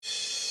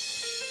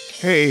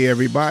Hey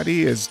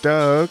everybody, it's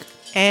Doug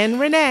and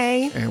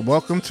Renee, and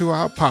welcome to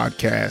our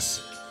podcast,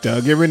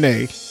 Doug and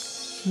Renee,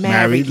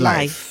 Married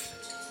Life.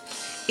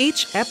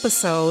 Each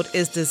episode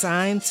is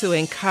designed to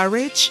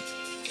encourage,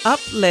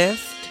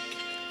 uplift,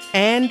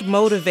 and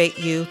motivate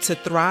you to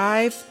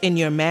thrive in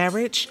your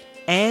marriage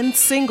and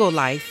single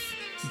life.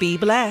 Be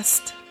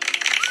blessed.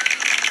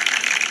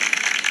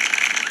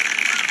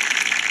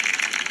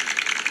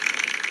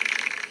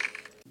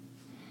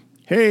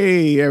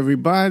 Hey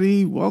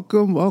everybody,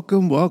 welcome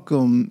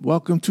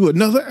to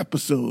another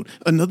episode,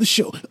 another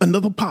show,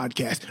 another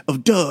podcast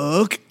of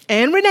Doug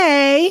and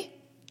Renee.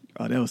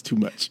 Oh, that was too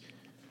much.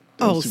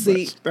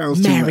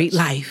 Married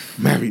life.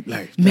 Married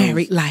life.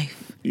 Married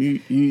life.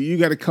 You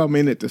got to come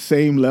in at the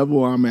same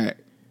level I'm at.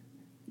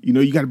 You know,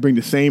 you got to bring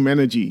the same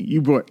energy.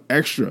 You brought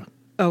extra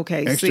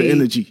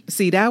energy.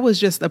 See, that was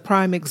just a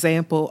prime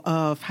example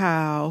of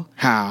how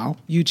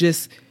you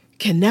just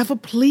can never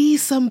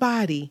please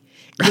somebody.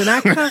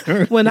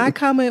 When I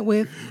come in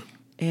with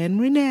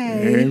and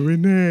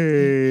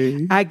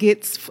Renee, I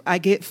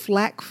get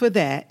flack for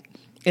that.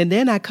 And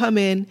then I come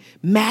in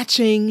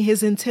matching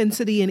his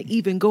intensity and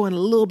even going a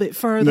little bit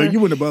further. No,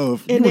 you went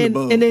above. And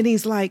then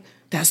he's like,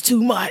 that's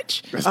too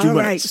much. All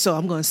right, so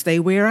I'm going to stay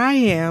where I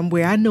am,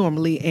 where I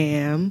normally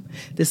am.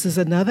 This is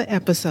another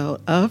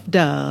episode of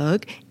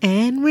Doug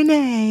and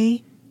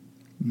Renee,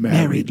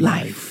 Married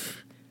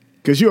Life.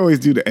 Because you always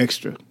do the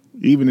extra,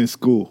 even in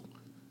school.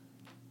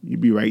 You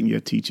be writing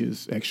your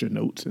teachers extra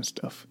notes and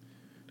stuff.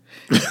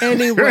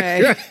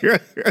 Anyway,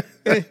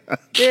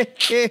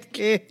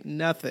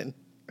 nothing.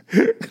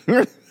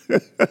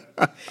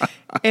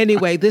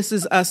 Anyway, this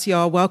is us,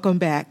 y'all. Welcome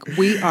back.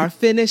 We are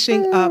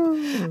finishing up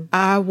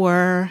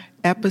our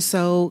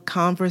episode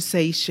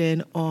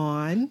conversation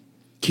on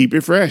Keep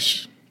It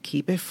Fresh.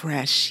 Keep It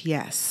Fresh,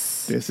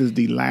 yes. This is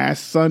the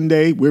last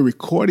Sunday. We're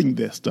recording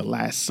this the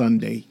last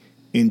Sunday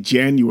in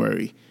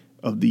January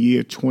of the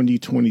year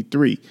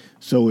 2023.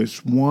 So it's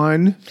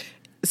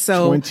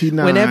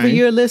 1/29. Whenever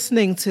you're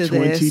listening to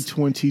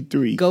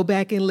 2023. Go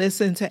back and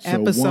listen to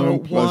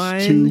episode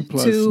 1 + 2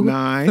 + 2,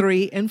 9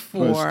 3, and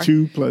 4. Plus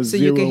 2 plus so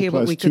 0 you can hear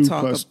plus what we 2 could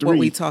talk plus about, what 3.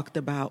 we talked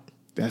about.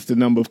 That's the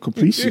number of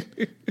completion.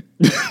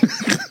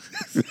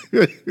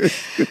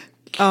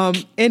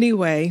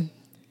 Anyway.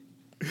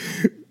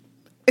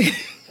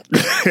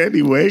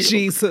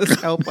 Jesus,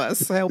 help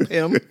us. Help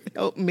him.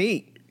 Help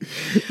me.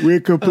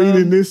 We're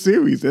completing this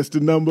series. That's the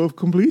number of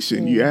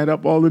completion. You add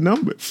up all the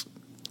numbers.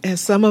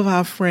 As some of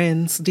our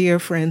friends, dear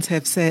friends,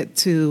 have said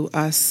to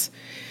us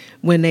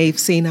when they've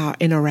seen our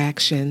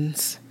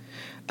interactions,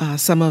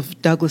 some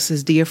of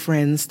Douglas's dear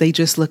friends, they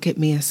just look at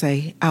me and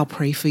say, "I'll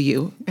pray for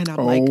you," and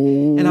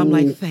I'm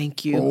like,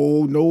 "Thank you."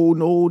 Oh no!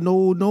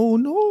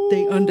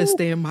 They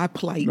understand my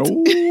plight.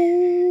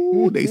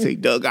 No, they say,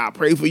 "Doug, I'll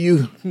pray for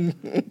you."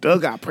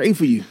 Doug, I'll pray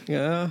for you.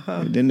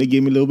 And then they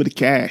give me a little bit of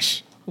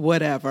cash.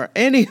 Whatever.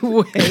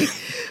 Anyway,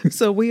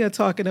 so we are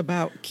talking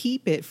about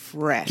keep it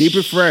fresh. Keep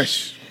it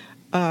fresh.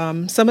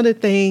 Some of the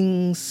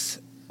things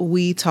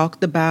we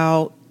talked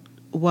about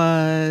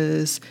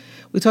goals,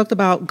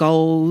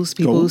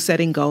 people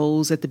setting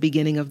goals at the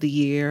beginning of the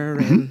year.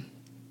 And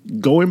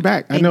going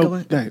back.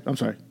 I'm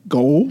sorry.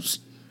 Goals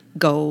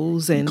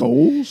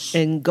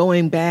and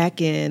going back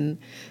and,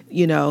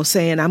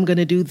 saying I'm going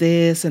to do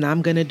this and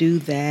I'm going to do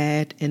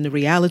that. And the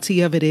reality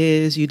of it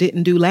is you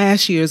didn't do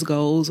last year's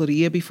goals or the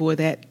year before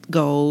that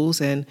goals.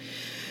 And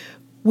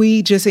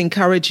we just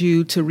encourage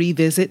you to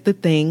revisit the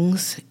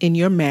things in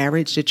your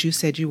marriage that you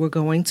said you were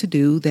going to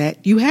do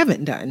that you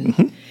haven't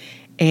done.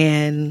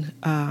 And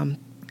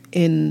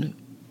in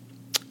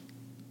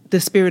the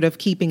spirit of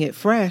keeping it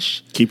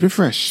fresh. Keep it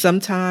fresh.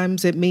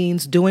 Sometimes it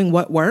means doing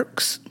what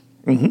works,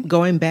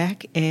 going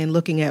back and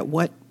looking at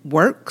what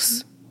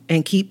works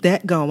and keep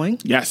that going.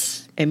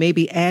 Yes. And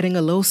maybe adding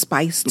a little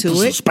spice to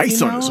it. Spice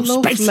on it. A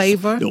little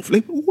flavor. Go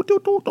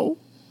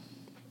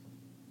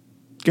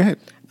ahead.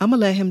 I'm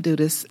going to let him do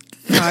this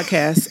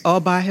podcast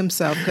all by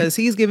himself because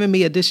he's giving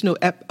me additional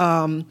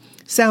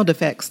sound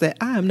effects that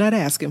I am not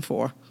asking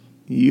for.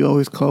 You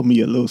always call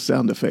me a little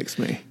sound effects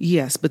man.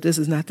 Yes, but this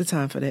is not the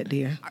time for that,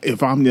 dear.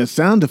 If I'm the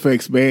sound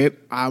effects man,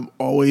 I'm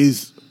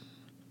always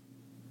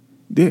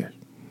there.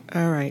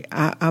 All right.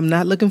 I'm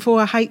not looking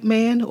for a hype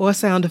man or a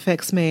sound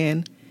effects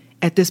man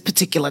at this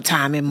particular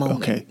time and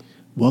moment. Okay.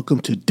 Welcome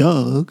to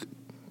Doug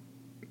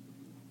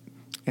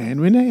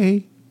and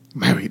Renee,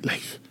 Married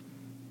Life.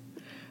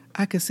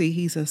 I can see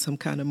he's in some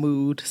kind of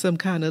mood, some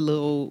kind of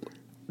little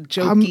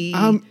jokey.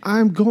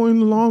 I'm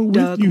going along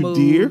with you, mood.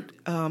 Dear.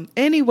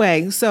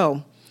 Anyway,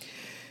 so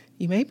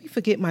you made me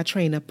forget my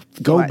train of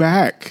thought.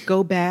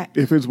 Go back.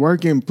 If it's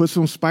working, put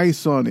some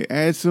spice on it.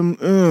 Add some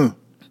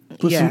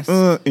Put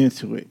some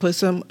into it. Put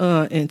some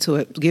into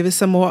it. Give it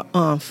some more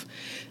umph.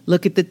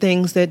 Look at the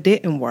things that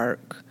didn't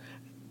work.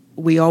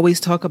 We always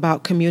talk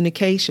about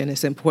communication.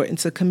 It's important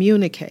to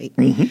communicate.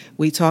 Mm-hmm.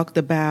 We talked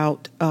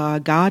about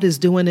God is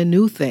doing a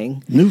new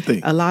thing.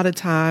 A lot of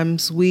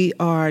times we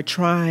are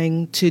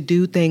trying to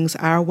do things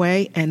our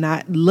way and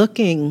not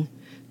looking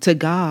to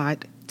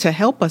God to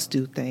help us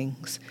do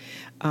things.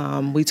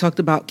 We talked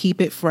about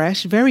keep it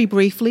fresh very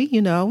briefly.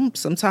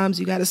 Sometimes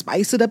you got to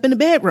spice it up in the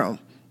bedroom.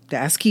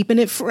 That's keeping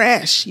it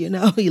fresh, you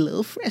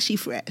little freshy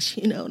fresh.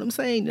 You know what I'm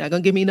saying? You're not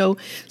going to give me no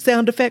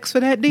sound effects for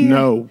that, dear?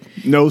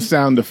 No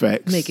sound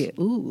effects. Make it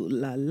ooh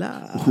la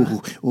la.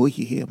 Ooh, oh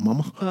yeah,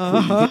 mama.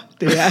 Uh-huh.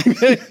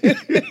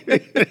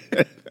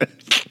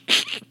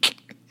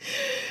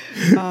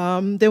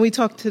 Then we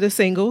talked to the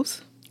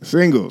singles.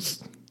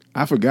 Singles.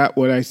 I forgot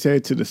what I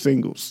said to the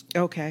singles.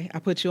 Okay. I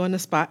put you on the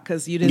spot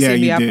because you didn't see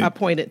me. I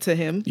pointed to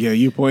him. Yeah,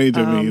 you pointed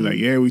to me. Like,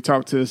 we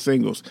talked to the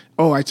singles.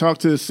 Oh, I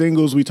talked to the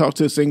singles. We talked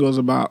to the singles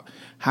about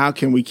how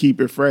can we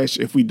keep it fresh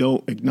if we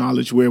don't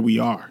acknowledge where we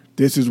are.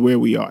 This is where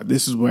we are.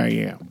 This is where I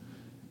am.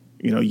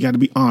 You got to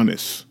be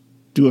honest.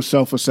 Do a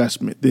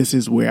self-assessment. This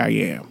is where I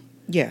am.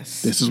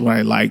 Yes. This is what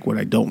I like, what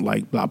I don't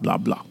like, blah, blah,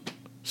 blah.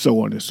 So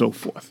on and so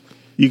forth.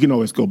 You can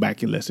always go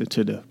back and listen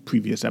to the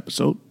previous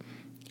episode.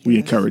 We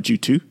encourage you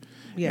to.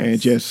 Yes.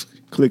 And just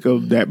click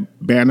on that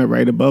banner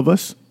right above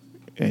us,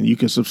 and you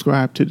can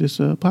subscribe to this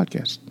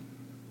podcast.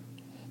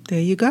 There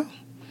you go.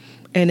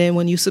 And then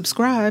when you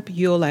subscribe,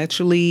 you'll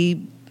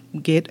actually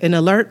get an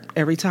alert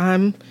every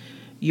time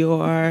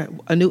a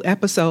new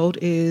episode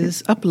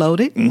is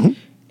uploaded,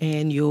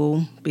 and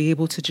you'll be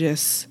able to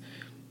just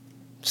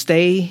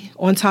stay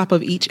on top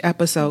of each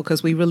episode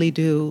because we really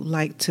do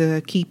like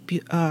to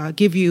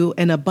give you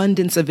an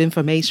abundance of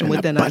information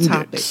within our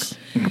topic.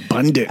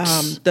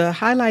 Abundance. The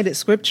highlighted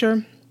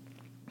scripture.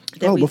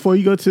 Before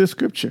you go to the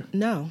scripture.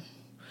 No.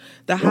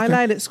 The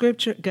highlighted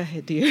scripture. Go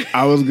ahead, dear.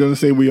 I was going to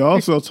say we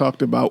also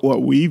talked about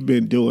what we've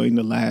been doing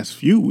the last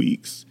few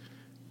weeks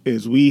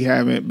is we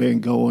haven't been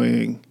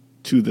going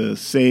to the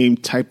same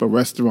type of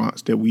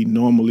restaurants that we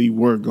normally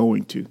were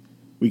going to.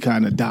 We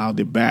kind of dialed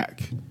it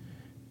back.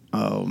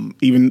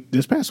 Even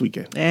this past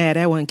weekend.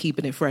 That wasn't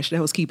keeping it fresh.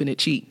 That was keeping it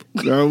cheap.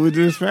 So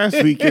this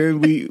past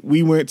weekend,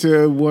 we went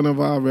to one of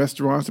our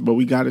restaurants, but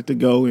we got it to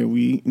go, and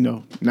we,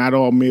 not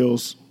all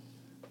meals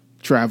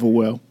travel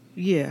well.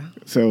 Yeah.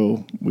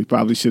 So we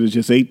probably should have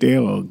just ate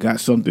there or got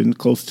something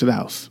close to the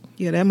house.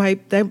 Yeah,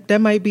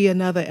 that might be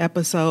another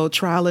episode,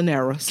 trial and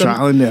error.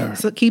 Trial and error.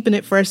 So keeping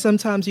it fresh,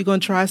 sometimes you're going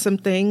to try some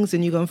things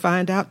and you're going to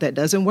find out that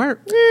doesn't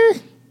work.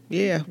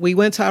 Yeah, we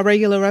went to our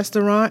regular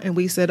restaurant and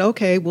we said,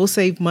 okay, we'll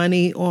save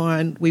money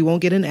on, we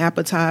won't get an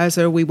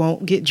appetizer, we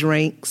won't get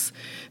drinks,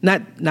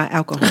 not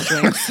alcohol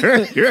drinks.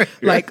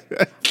 Like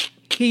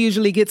he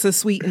usually gets a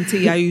sweetened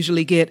tea. I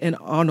usually get an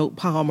Arnold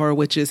Palmer,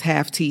 which is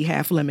half tea,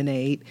 half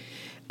lemonade.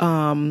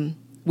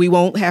 We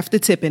won't have to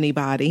tip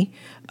anybody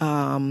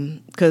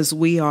because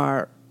we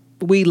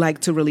like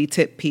to really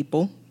tip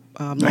people.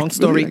 Long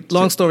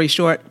story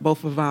short,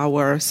 both of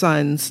our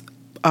sons,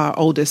 our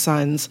oldest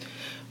sons,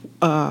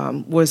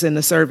 was in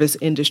the service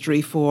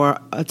industry for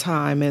a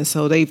time, and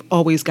so they've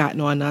always gotten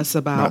on us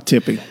about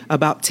tipping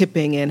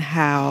and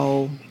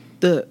how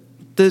the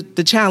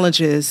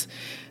challenges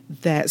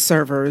that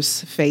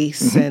servers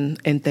face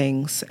and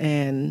things.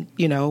 And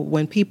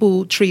when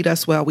people treat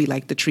us well, we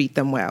like to treat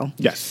them well.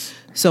 Yes.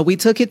 So we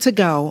took it to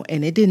go,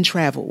 and it didn't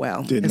travel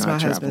well, as my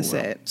husband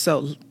said.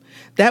 So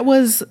that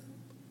was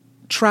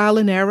trial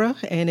and error,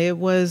 and it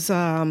was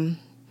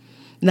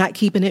not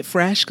keeping it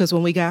fresh because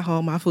when we got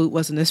home, our food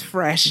wasn't as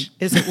fresh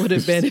as it would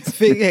have been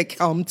if it had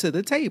come to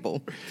the table.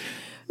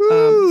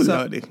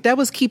 So that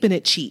was keeping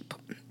it cheap.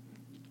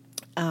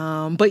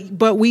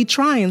 But we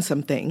trying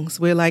some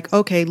things. We're like,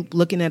 okay,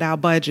 looking at our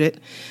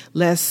budget,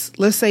 let's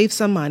save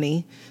some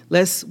money.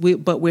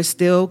 But we're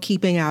still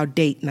keeping our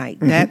date night.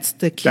 That's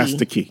the key. That's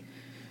the key.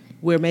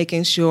 We're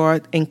making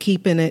sure and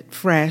keeping it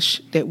fresh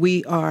that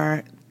we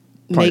are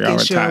making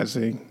sure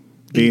prioritizing,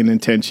 being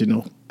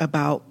intentional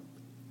about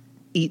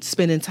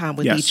spending time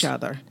with each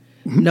other.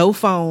 No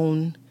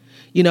phone.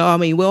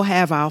 We'll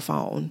have our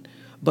phone,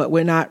 but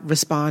we're not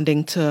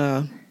responding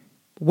to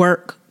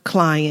work,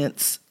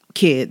 clients,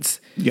 kids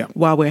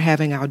while we're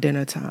having our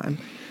dinner time.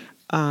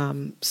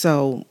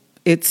 So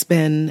it's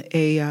been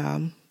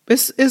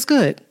it's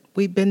good.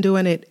 We've been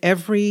doing it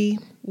every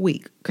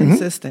week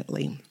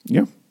consistently.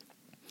 Yeah.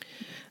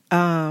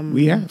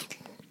 We have.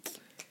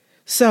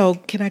 So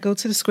can I go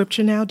to the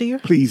scripture now, dear?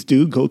 Please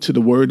do. Go to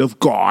the word of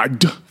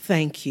God.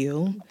 Thank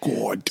you.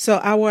 God.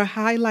 So our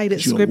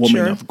highlighted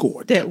scripture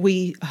that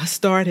we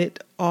started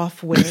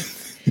off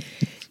with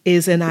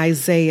is in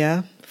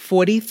Isaiah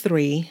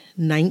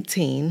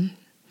 43:19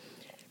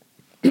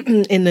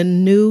 in the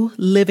New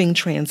Living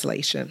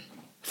Translation.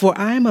 For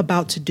I am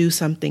about to do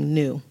something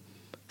new.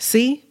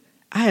 See,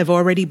 I have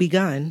already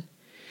begun.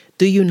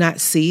 Do you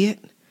not see it?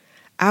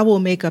 I will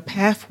make a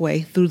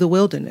pathway through the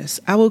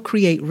wilderness. I will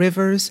create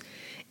rivers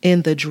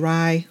in the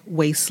dry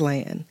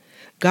wasteland.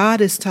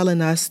 God is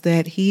telling us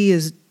that he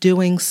is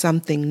doing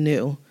something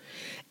new.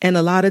 And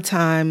a lot of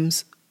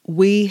times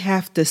we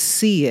have to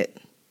see it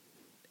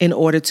in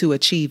order to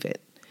achieve it.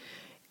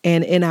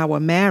 And in our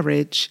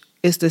marriage,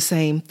 it's the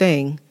same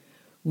thing.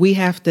 We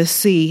have to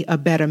see a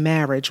better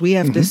marriage. We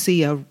have to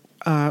see a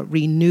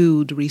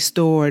renewed,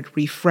 restored,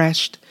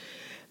 refreshed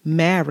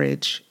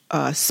marriage,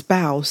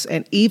 spouse.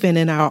 And even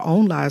in our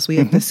own lives, we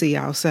have to see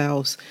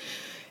ourselves.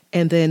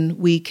 And then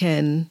we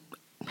can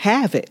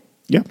have it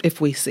Yeah.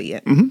 if we see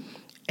it. Mm-hmm.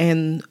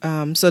 And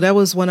so that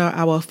was one of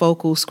our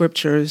focal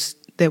scriptures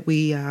that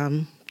we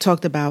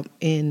talked about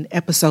in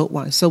episode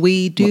 1. So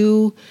we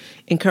do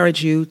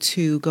encourage you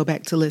to go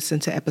back to listen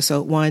to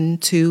episode 1,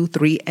 2,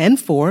 3, and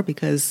 4,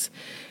 because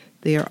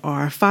there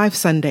are 5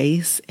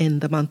 Sundays in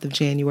the month of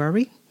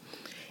January.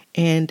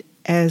 And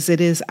as it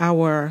is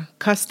our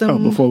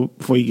custom,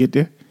 before you get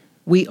there,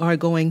 we are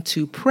going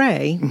to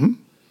pray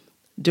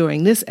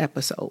during this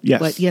episode.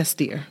 Yes. But yes,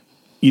 dear.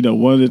 you know,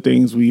 one of the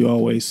things we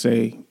always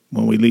say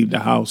when we leave the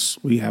house,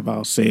 we have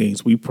our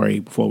sayings, we pray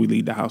before we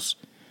leave the house,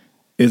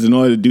 is in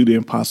order to do the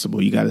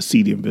impossible, you got to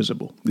see the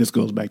invisible. This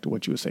goes back to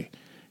what you were saying.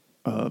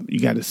 You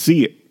got to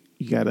see it.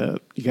 You got to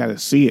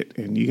see it,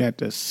 and you got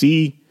to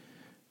see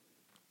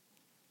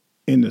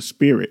in the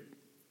spirit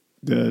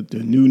the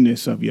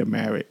newness of your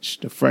marriage,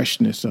 the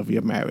freshness of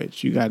your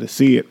marriage. You got to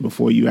see it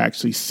before you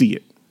actually see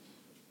it.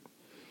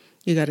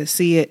 You got to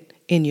see it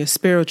in your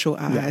spiritual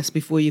eyes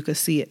before you could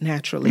see it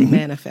naturally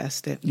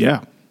manifested.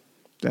 Yeah,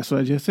 that's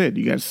what I just said.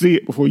 You got to see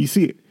it before you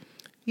see it.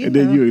 Yeah. And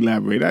then you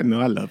elaborate. I know,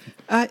 I love you.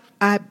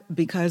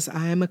 Because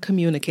I am a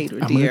communicator,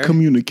 I'm dear. a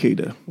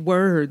communicator.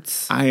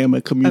 Words. I am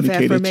a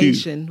communicator of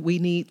affirmation. too. We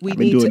need I've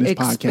been doing to this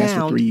expound.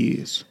 podcast for 3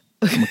 years.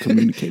 I'm a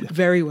communicator.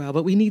 Very well,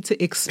 but we need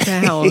to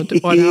expound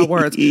on our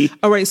words.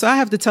 All right, so I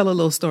have to tell a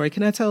little story.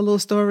 Can I tell a little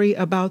story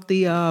about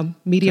the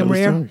medium Tell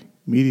the rare? story.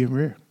 Medium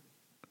rare.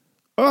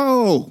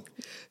 Oh.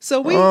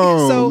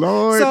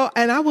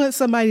 And I want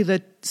somebody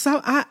to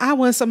I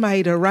want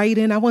somebody to write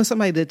in. I want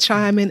somebody to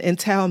chime in and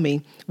tell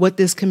me what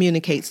this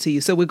communicates to you.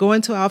 So we're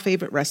going to our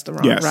favorite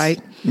restaurant, right?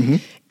 Mm-hmm.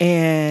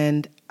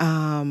 And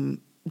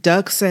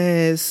Doug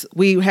says,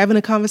 we were having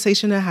a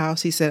conversation in the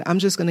house. He said, I'm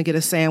just going to get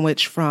a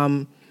sandwich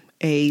from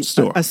a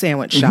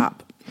sandwich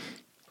shop.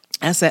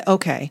 I said,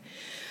 okay.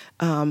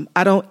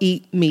 I don't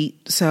eat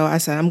meat. So I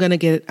said,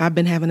 I've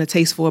been having a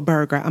taste for a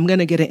burger. I'm going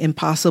to get an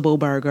Impossible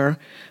Burger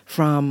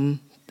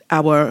from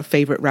our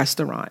favorite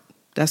restaurant.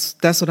 That's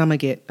what I'm going to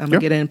get. I'm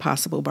going to get an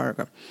Impossible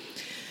Burger.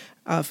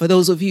 For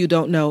those of you who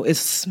don't know,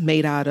 it's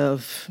made out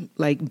of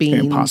like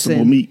beans.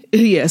 Impossible meat.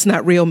 Yeah, it's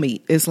not real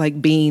meat. It's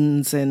like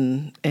beans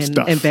and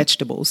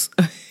vegetables.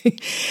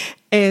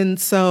 And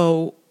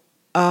so,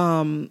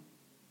 we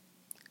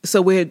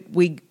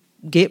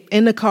get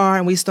in the car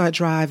and we start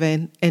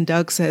driving, and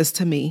Doug says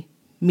to me,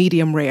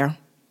 medium rare.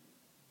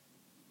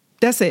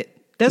 That's it.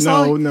 That's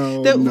all.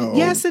 No.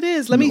 Yes, it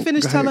is. Let me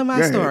finish telling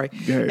my story.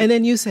 And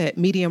then you said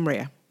medium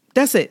rare.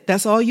 That's it.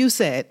 That's all you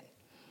said.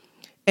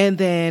 And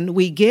then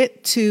we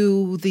get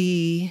to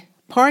the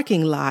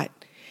parking lot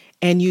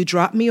and you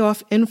drop me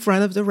off in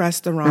front of the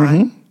restaurant.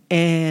 Mm-hmm.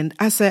 And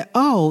I said,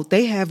 oh,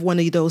 they have one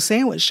of those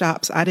sandwich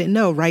shops. I didn't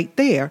know, right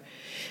there.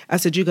 I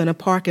said, you're going to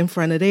park in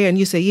front of there? And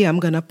you say, yeah, I'm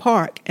going to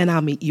park and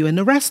I'll meet you in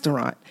the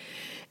restaurant.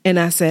 And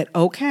I said,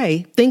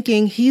 okay,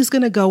 thinking he's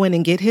going to go in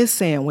and get his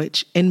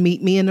sandwich and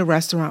meet me in the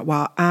restaurant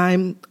while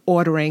I'm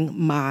ordering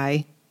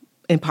my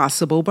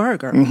Impossible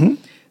Burger. Mm-hmm.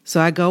 So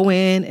I go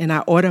in and I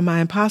order my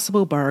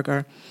Impossible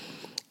Burger.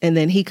 And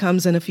then he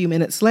comes in a few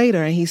minutes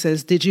later and he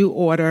says, did you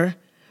order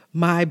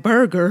my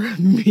burger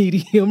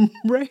medium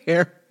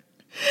rare?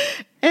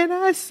 And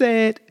I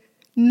said,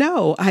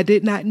 no, I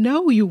did not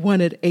know you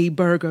wanted a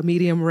burger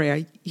medium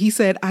rare. He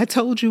said, I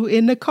told you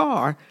in the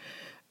car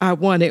I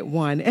wanted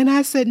one. And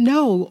I said,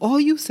 no, all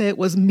you said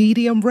was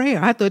medium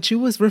rare. I thought you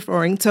was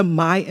referring to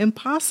my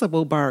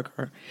Impossible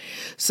Burger.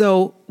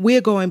 So we're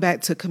going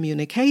back to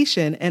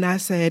communication. And I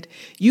said,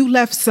 you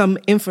left some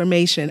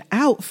information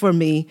out for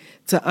me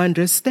to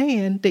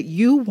understand that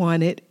you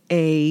wanted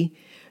a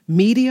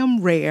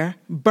medium rare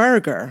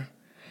burger.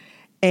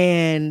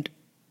 And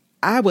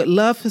I would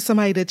love for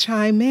somebody to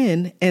chime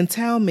in and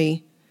tell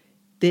me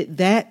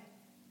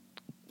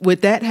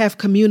would that have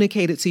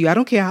communicated to you? I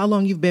don't care how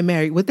long you've been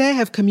married. Would that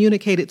have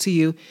communicated to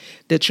you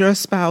that your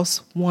spouse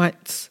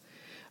wants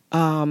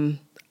a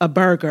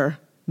burger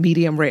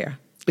medium rare?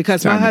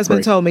 Because my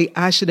husband told me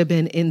I should have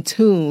been in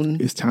tune.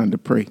 It's time to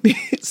pray.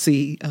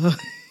 See,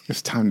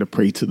 it's time to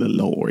pray to the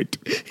Lord.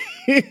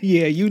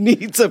 Yeah, you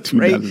need to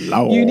pray.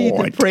 You need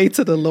to pray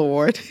to the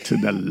Lord. To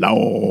the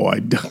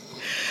Lord.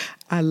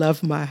 I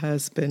love my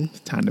husband.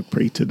 It's time to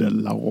pray to the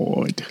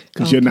Lord.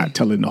 Because you're not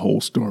telling the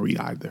whole story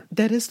either.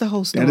 That is the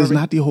whole story. That is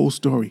not the whole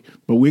story.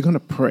 But we're going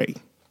to pray.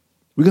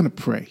 We're going to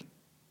pray.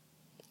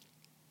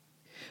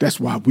 That's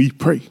why we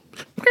pray.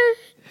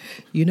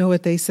 You know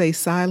what they say?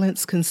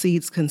 Silence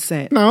concedes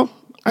consent. No,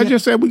 I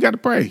just said we got to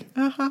pray.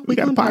 We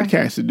got a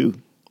podcast to do.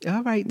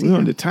 All right, dear. We're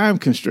under time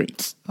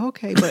constraints.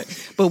 Okay,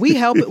 but we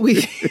help it.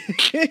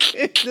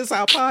 This is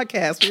our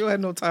podcast. We don't have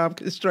no time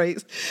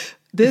constraints.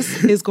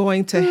 This is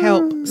going to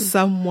help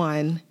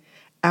someone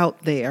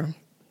out there.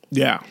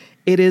 Yeah.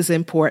 It is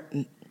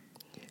important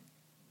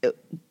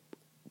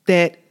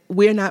that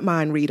we're not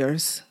mind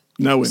readers.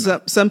 No, we're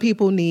not. Some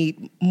people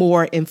need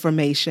more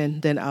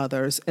information than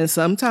others. And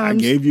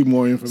sometimes I gave you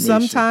more information.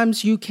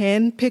 Sometimes you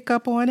can pick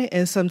up on it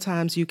and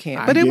sometimes you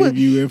can't. But it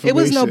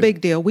was no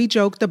big deal. We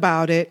joked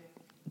about it.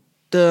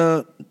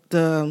 The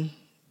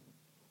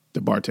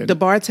bartender. The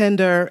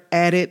bartender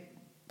added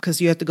because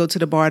you have to go to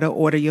the bar to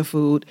order your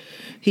food.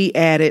 He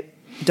added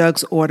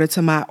Doug's order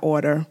to my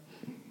order.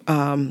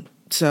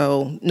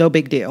 So no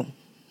big deal.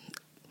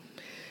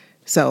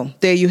 So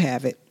there you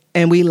have it.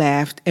 And we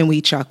laughed and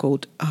we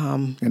chuckled.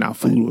 And our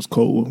food was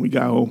cold when we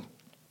got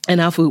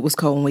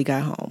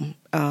home.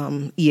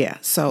 Yeah,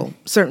 so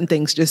certain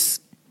things,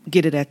 just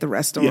get it at the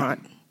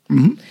restaurant. Yeah.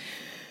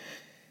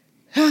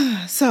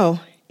 Mm-hmm. So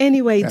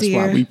anyway, That's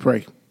dear. why we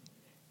pray.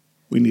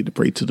 We need to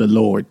pray to the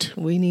Lord.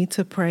 We need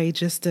to pray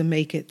just to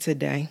make it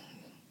today.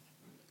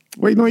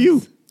 Waiting on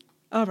you.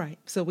 All right,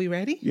 so we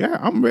ready? Yeah,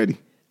 I'm ready.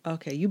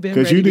 Okay, you've been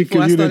ready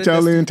Because you didn't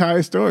tell the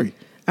entire story.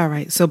 All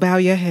right, so bow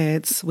your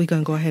heads. We're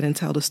going to go ahead and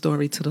tell the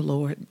story to the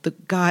Lord.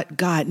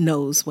 God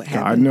knows what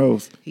happened. God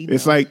knows. He knows.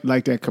 It's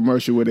like that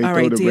commercial where they All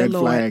throw right, the dear red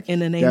Lord, flag. in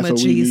the name That's of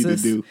what Jesus, we need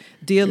to do.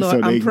 dear And Lord,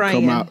 so they I'm can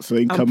praying. Come out, so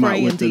they can I'm come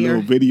praying, out with the dear.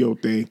 little video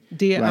thing.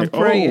 Dear, like, I'm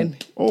praying.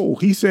 Oh,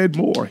 he said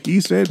more. He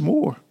said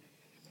more.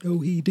 No,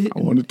 he didn't.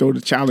 I want to throw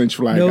the challenge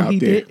flag No, out he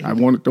there. didn't. I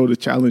want to throw the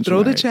challenge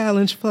Throw flag. the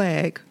challenge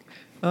flag.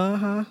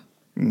 Uh-huh.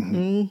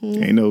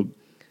 Mm-hmm. Ain't no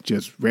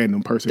just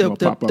random person going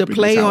to pop up in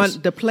play his house.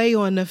 The play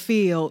on the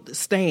field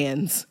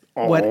stands.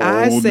 Oh, what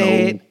I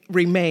said no.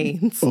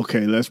 remains.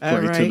 Okay, let's pray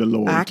All right? to the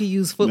Lord. I can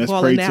use Let's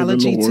football pray to the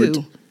analogy Lord.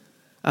 too.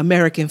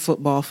 American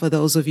football for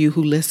those of you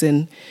who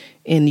listen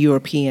in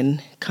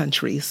European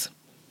countries.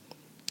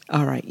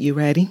 All right, you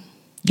ready?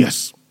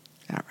 Yes.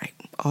 All right,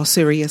 all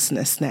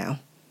seriousness now.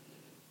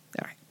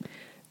 All right.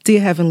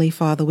 Dear Heavenly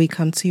Father, we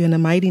come to you in the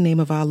mighty name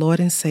of our Lord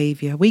and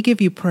Savior. We give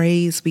you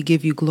praise, we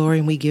give you glory,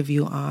 and we give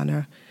you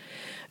honor.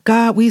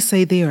 God, we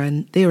say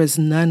there is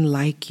none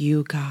like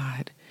you,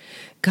 God.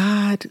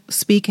 God,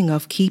 speaking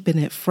of keeping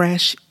it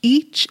fresh,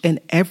 each and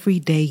every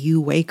day you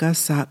wake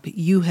us up,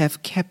 you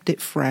have kept it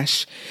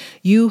fresh.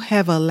 You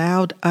have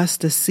allowed us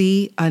to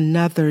see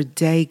another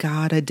day,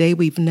 God, a day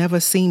we've never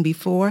seen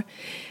before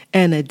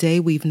and a day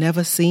we've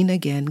never seen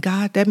again.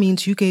 God, that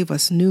means you gave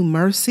us new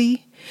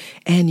mercy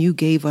and you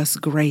gave us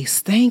grace.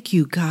 Thank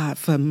you, God,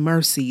 for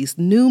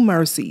new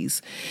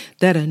mercies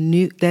that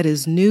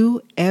is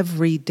new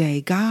every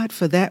day. God,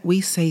 for that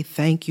we say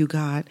thank you,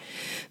 God.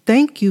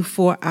 Thank you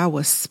for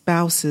our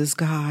spouses,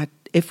 God,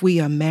 if we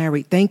are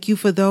married. Thank you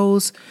for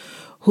those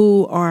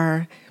who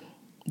are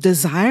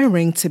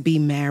desiring to be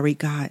married,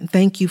 God.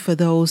 Thank you for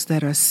those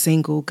that are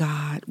single,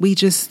 God. We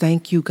just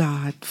thank you,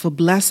 God, for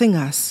blessing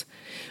us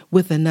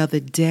with another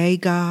day,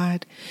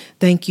 God.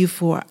 Thank you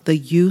for the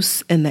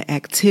use and the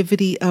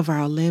activity of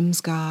our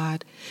limbs,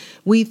 God.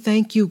 We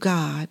thank you,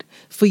 God,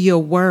 for your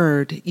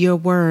word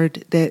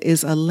that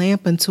is a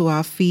lamp unto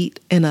our feet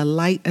and a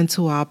light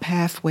unto our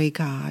pathway,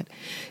 God.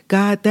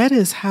 God, that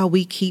is how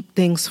we keep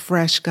things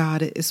fresh,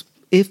 God, is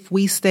if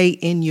we stay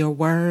in your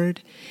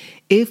word,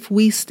 if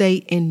we stay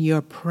in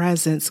your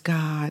presence,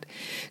 God.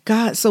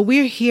 God, so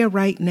we're here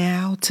right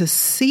now to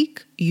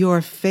seek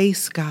your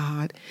face,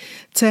 God,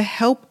 to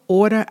help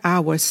order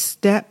our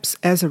steps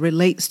as it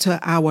relates to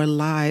our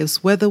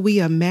lives, whether we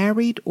are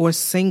married or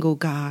single,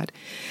 God.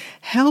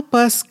 Help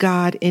us,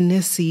 God, in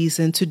this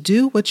season to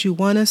do what you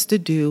want us to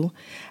do,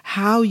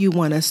 how you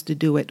want us to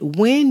do it,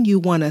 when you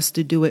want us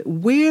to do it,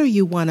 where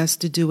you want us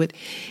to do it,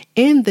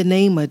 in the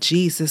name of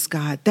Jesus,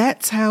 God.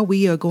 That's how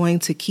we are going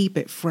to keep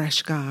it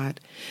fresh, God.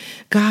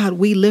 God,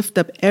 we lift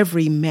up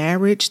every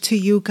marriage to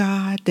you,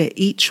 God, that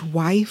each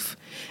wife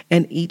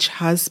and each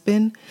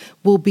husband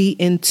will be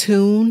in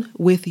tune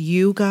with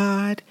you,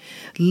 God.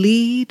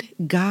 Lead,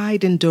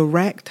 guide, and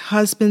direct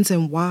husbands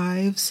and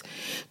wives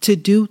to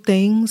do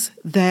things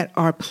that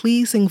are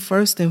pleasing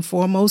first and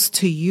foremost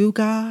to you,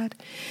 God.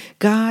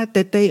 God,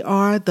 that they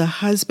are the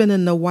husband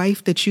and the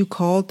wife that you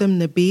called them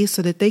to be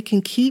so that they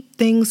can keep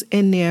things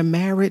in their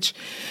marriage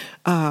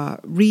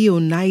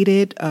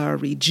reunited,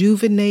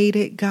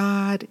 rejuvenated,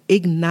 God,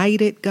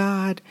 ignited,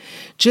 God.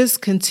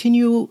 Just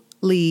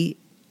continually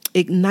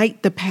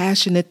ignite the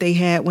passion that they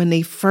had when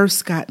they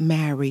first got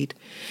married.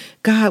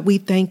 God, we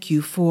thank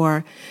you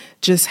for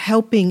just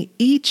helping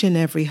each and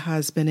every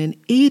husband and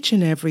each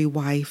and every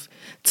wife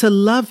to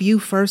love you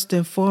first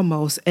and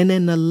foremost, and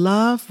then to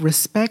love,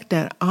 respect,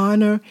 and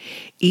honor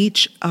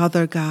each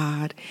other,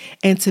 God,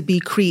 and to be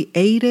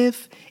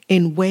creative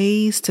in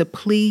ways to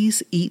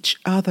please each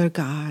other,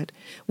 God.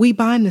 We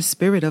bind the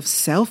spirit of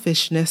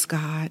selfishness,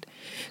 God.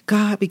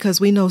 God,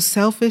 because we know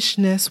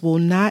selfishness will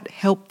not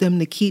help them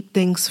to keep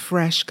things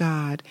fresh,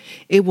 God.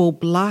 It will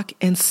block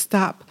and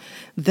stop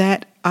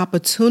that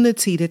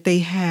opportunity that they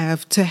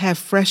have to have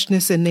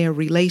freshness in their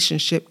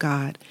relationship,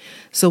 God.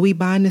 So we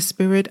bind the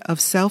spirit of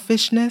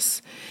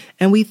selfishness,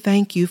 and we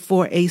thank you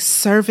for a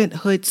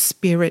servanthood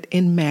spirit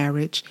in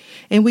marriage.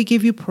 And we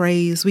give you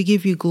praise, we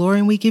give you glory,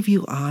 and we give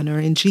you honor.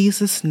 In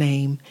Jesus'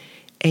 name,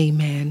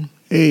 amen.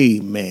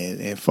 Amen.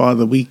 And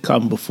Father, we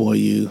come before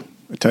you,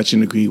 touch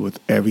and agree with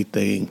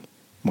everything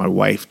my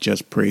wife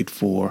just prayed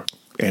for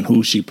and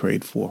who she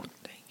prayed for.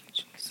 Thank you,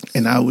 Jesus.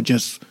 And I would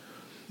just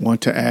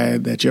want to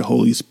add that your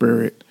Holy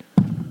Spirit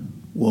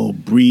will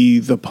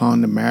breathe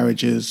upon the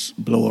marriages,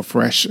 blow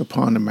afresh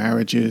upon the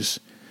marriages,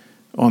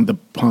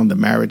 upon the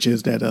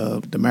marriages that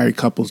the married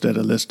couples that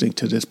are listening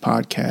to this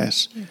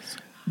podcast, Yes.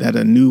 that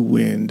a new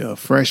wind, a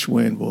fresh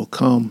wind will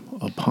come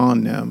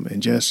upon them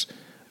and just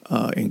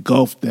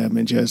engulf them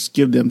and just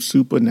give them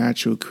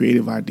supernatural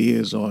creative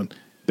ideas on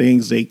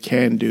things they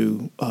can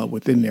do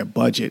within their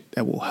budget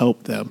that will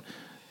help them.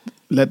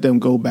 Let them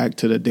go back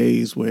to the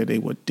days where they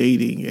were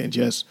dating and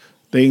just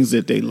things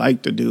that they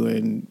liked to do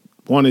and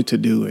wanted to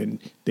do and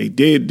they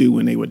did do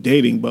when they were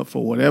dating, but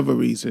for whatever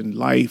reason,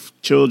 life,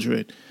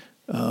 children,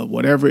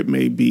 whatever it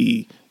may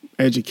be,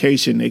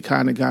 education, they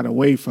kind of got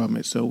away from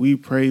it. So we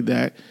pray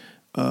that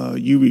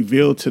you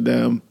reveal to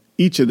them,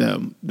 each of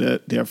them,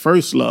 their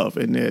first love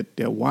and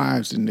their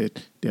wives and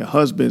their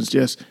husbands,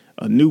 just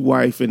a new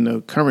wife and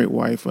the current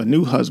wife, a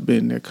new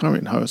husband, their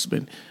current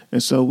husband.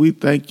 And so we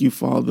thank you,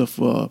 Father,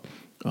 for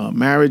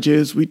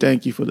marriages. We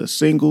thank you for the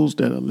singles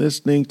that are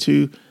listening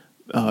to,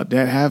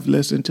 that have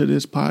listened to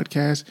this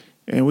podcast.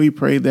 And we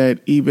pray that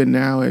even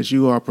now, as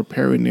you are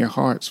preparing their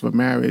hearts for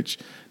marriage,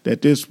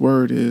 that this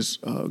word is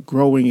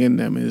growing in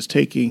them and is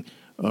taking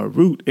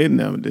root in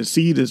them. The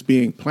seed is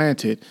being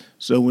planted.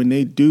 So when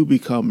they do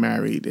become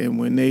married and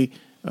when they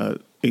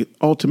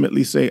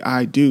ultimately say,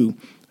 I do,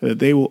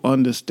 they will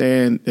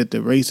understand that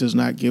the race is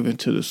not given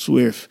to the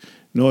swift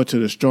nor to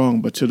the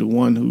strong, but to the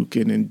one who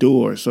can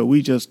endure. So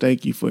we just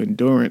thank you for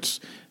endurance,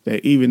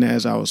 that even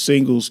as our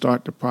singles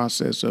start the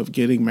process of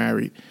getting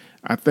married,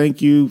 I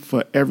thank you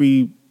for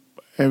every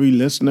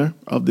listener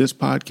of this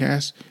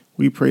podcast.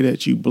 We pray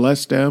that you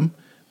bless them,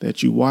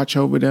 that you watch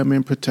over them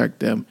and protect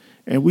them.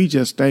 And we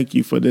just thank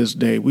you for this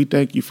day. We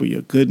thank you for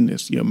your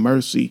goodness, your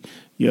mercy,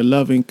 your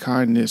loving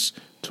kindness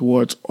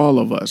towards all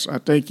of us. I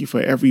thank you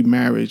for every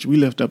marriage. We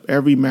lift up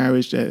every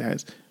marriage that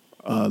has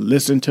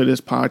listened to this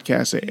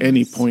podcast at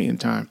any point in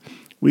time.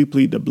 We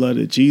plead the blood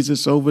of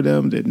Jesus over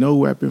them, that no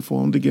weapon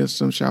formed against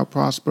them shall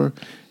prosper,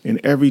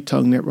 and every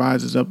tongue that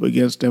rises up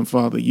against them,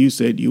 Father, you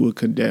said you would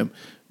condemn.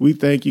 We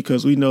thank you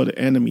because we know the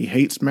enemy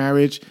hates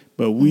marriage,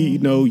 but we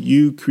know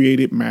you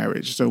created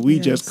marriage. So we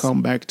just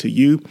come back to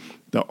you,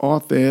 the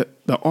author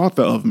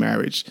of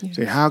marriage.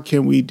 Say, how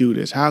can we do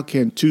this? How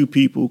can two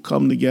people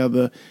come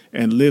together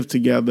and live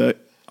together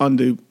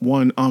under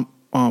one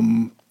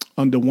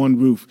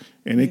roof?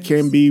 And it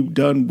can be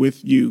done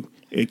with you.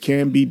 It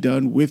can be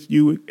done with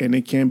you, and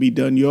it can be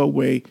done your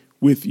way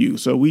with you.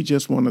 So we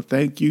just want to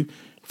thank you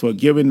for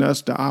giving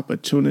us the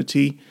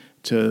opportunity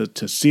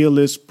to seal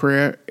this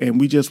prayer.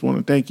 And we just want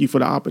to thank you for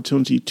the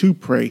opportunity to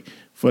pray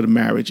for the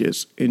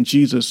marriages. In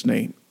Jesus'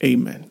 name,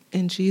 amen.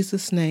 In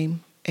Jesus'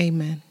 name,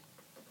 amen.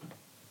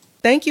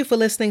 Thank you for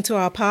listening to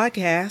our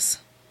podcast.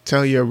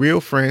 Tell your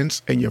real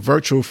friends and your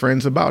virtual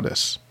friends about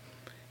us.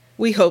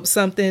 We hope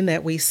something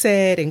that we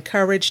said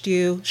encouraged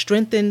you,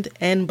 strengthened,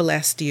 and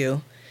blessed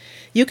you.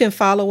 You can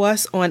follow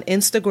us on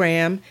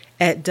Instagram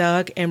at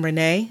Doug and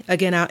Renee.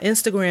 Again, our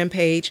Instagram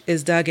page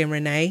is Doug and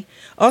Renee.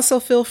 Also,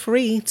 feel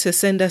free to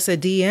send us a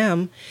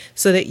DM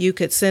so that you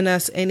could send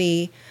us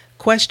any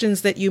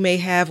questions that you may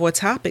have or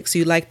topics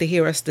you'd like to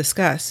hear us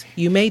discuss.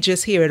 You may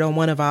just hear it on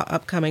one of our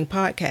upcoming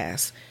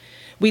podcasts.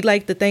 We'd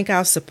like to thank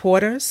our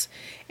supporters.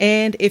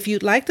 And if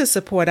you'd like to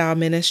support our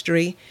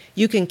ministry,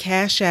 you can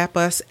Cash App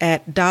us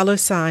at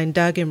 $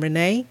 Doug and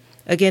Renee.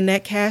 Again,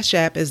 that Cash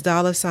App is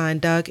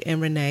 $ Doug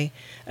and Renee.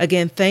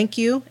 Again, thank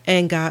you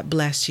and God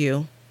bless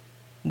you.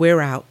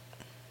 We're out.